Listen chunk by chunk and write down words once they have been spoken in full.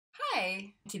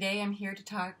Hi! Today I'm here to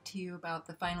talk to you about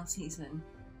the final season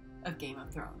of Game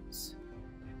of Thrones.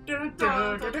 We're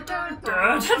gonna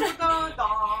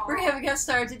have a guest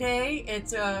star today.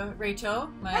 It's Rachel,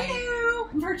 my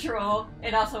virtual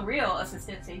and also real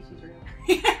assistant. Say she's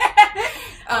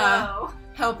real.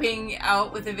 Helping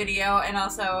out with the video and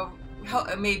also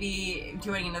maybe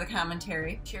joining into the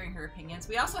commentary, sharing her opinions.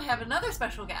 We also have another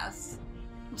special guest,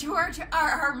 George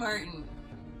R. Martin.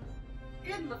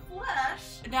 In the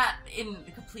flesh. Not in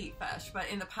the complete flesh, but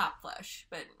in the pop flesh.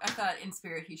 But I thought in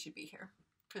spirit he should be here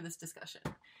for this discussion.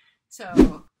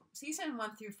 So, season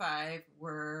 1 through 5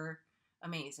 were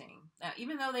amazing. Now,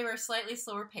 even though they were slightly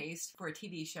slower paced for a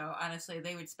TV show, honestly,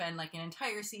 they would spend like an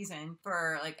entire season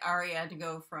for like Arya to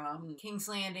go from King's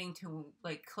Landing to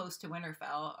like close to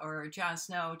Winterfell, or Jon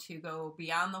Snow to go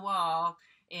beyond the wall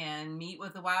and meet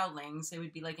with the wildlings. It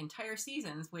would be like entire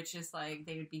seasons, which is like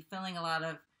they would be filling a lot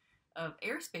of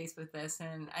airspace with this,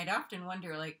 and I'd often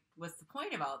wonder, like, what's the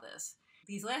point of all this?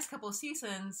 These last couple of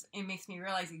seasons, it makes me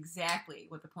realize exactly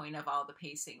what the point of all the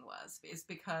pacing was. Is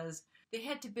because they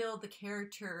had to build the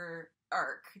character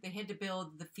arc. They had to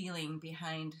build the feeling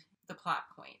behind the plot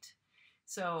point.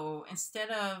 So instead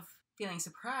of feeling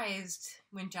surprised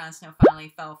when Jon Snow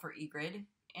finally fell for Ygritte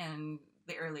in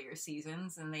the earlier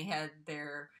seasons, and they had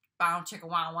their bow chicka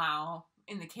wow wow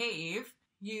in the cave,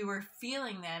 you were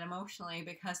feeling that emotionally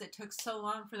because it took so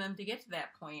long for them to get to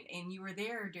that point, and you were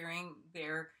there during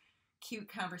their cute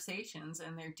conversations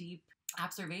and their deep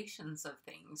observations of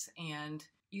things, and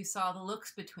you saw the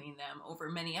looks between them over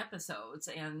many episodes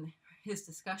and his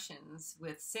discussions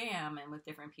with Sam and with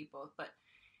different people. But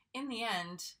in the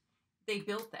end, they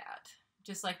built that,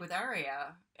 just like with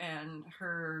Arya and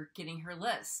her getting her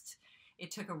list. It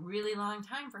took a really long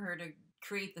time for her to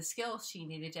create the skills she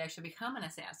needed to actually become an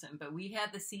assassin, but we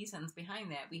had the seasons behind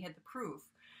that. We had the proof.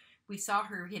 We saw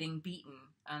her getting beaten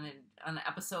on an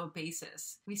episode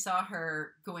basis. We saw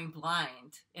her going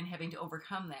blind and having to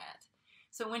overcome that.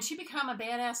 So when she became a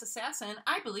badass assassin,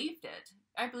 I believed it.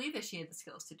 I believed that she had the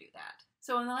skills to do that.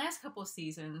 So in the last couple of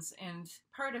seasons, and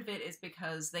part of it is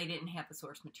because they didn't have the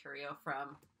source material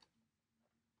from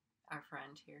our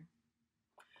friend here,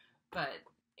 but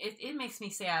it makes me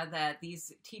sad that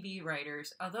these TV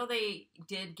writers, although they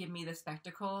did give me the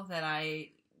spectacle that I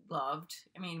loved,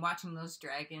 I mean, watching those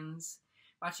dragons,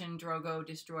 watching Drogo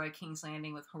destroy King's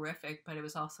Landing was horrific, but it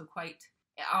was also quite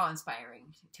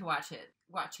awe-inspiring to watch it.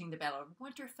 Watching the Battle of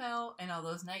Winterfell and all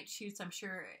those night shoots, I'm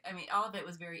sure, I mean, all of it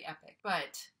was very epic.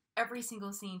 But every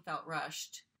single scene felt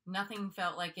rushed. Nothing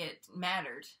felt like it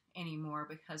mattered anymore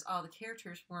because all the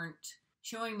characters weren't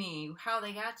showing me how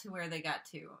they got to where they got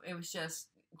to. It was just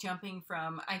jumping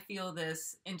from I feel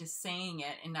this into saying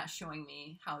it and not showing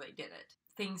me how they did it.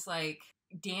 Things like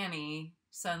Dany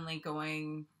suddenly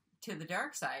going to the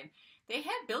dark side. They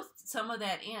had built some of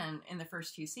that in the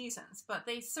first few seasons, but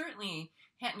they certainly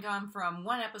hadn't gone from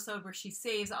one episode where she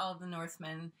saves all of the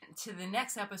Northmen to the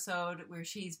next episode where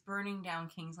she's burning down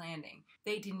King's Landing.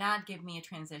 They did not give me a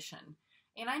transition.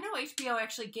 And I know HBO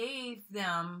actually gave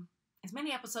them as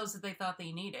many episodes as they thought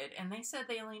they needed, and they said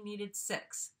they only needed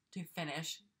 6 to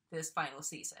finish this final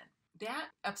season. That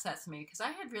upsets me because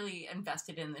I had really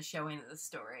invested in the show and the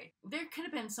story. There could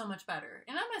have been so much better.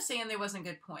 And I'm not saying there wasn't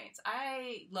good points.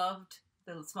 I loved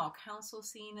the small council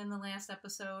scene in the last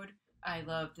episode. I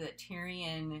loved that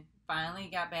Tyrion finally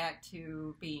got back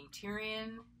to being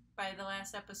Tyrion by the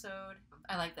last episode.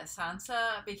 I like that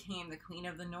Sansa became the Queen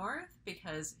of the North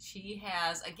because she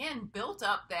has, again, built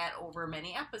up that over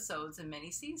many episodes and many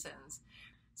seasons.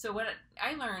 So what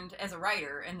I learned as a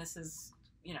writer, and this is,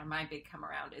 you know, my big come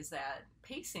around, is that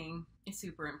pacing is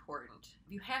super important.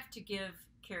 You have to give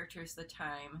characters the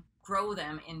time, grow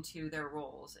them into their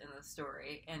roles in the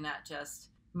story, and not just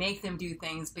make them do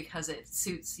things because it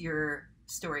suits your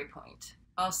story point.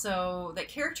 Also, that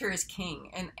character is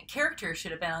king, and character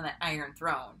should have been on that Iron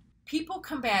Throne. People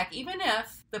come back, even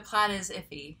if the plot is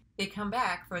iffy, they come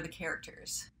back for the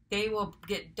characters. They will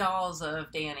get dolls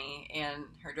of Dany and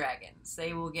her dragons.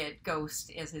 They will get Ghost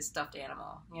as his stuffed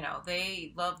animal. You know,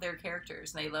 they love their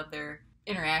characters. And they love their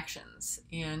interactions.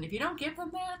 And if you don't give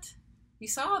them that, you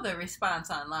saw the response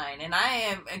online. And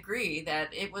I agree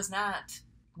that it was not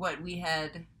what we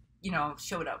had, you know,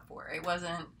 showed up for. It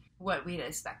wasn't what we had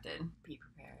expected. Be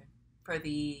prepared for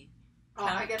the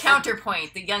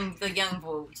counterpoint, the young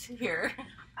vote here.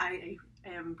 I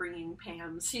am bringing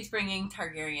Pam's. She's bringing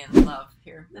Targaryen love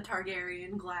here. The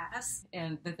Targaryen glass.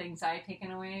 And the things I've taken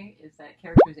away is that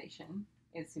characterization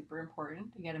is super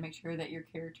important. You got to make sure that your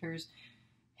characters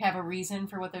have a reason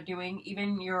for what they're doing.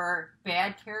 Even your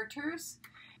bad characters,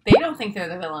 they don't think they're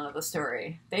the villain of the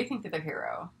story. They think they're the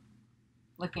hero.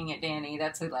 looking at Danny,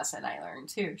 that's a lesson I learned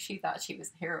too. She thought she was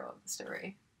the hero of the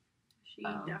story. She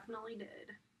definitely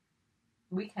did.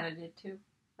 We kind of did too.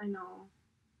 I know.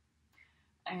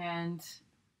 And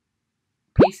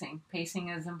pacing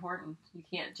is important. You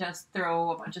can't just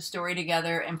throw a bunch of story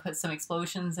together and put some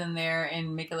explosions in there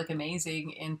and make it look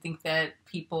amazing and think that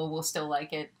people will still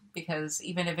like it, because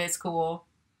even if it's cool,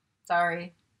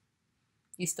 sorry,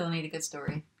 you still need a good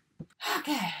story.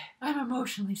 Okay, I'm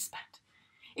emotionally spent.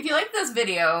 If you like this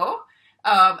video,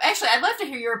 actually, I'd love to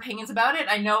hear your opinions about it.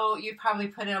 I know you've probably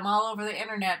put them all over the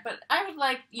internet, but I would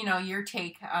like, your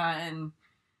take on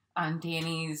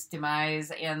Danny's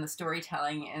demise and the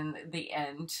storytelling and the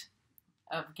end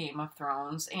of Game of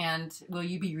Thrones. And will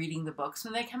you be reading the books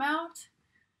when they come out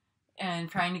and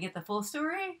trying to get the full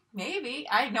story? Maybe.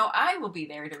 I know I will be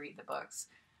there to read the books.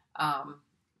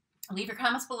 Leave your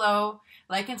comments below,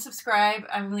 like and subscribe.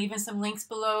 I'm leaving some links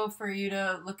below for you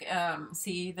to look,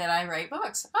 see that I write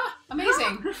books. Ah,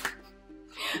 amazing.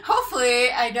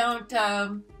 Hopefully I don't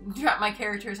drop my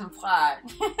characters in plot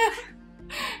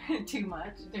too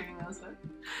much during those books.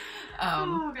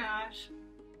 Oh gosh.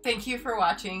 Thank you for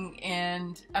watching,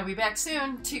 and I'll be back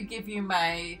soon to give you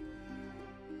my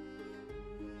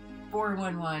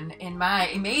 411 and my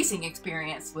amazing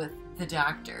experience with the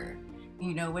doctor.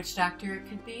 You know which doctor it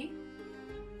could be?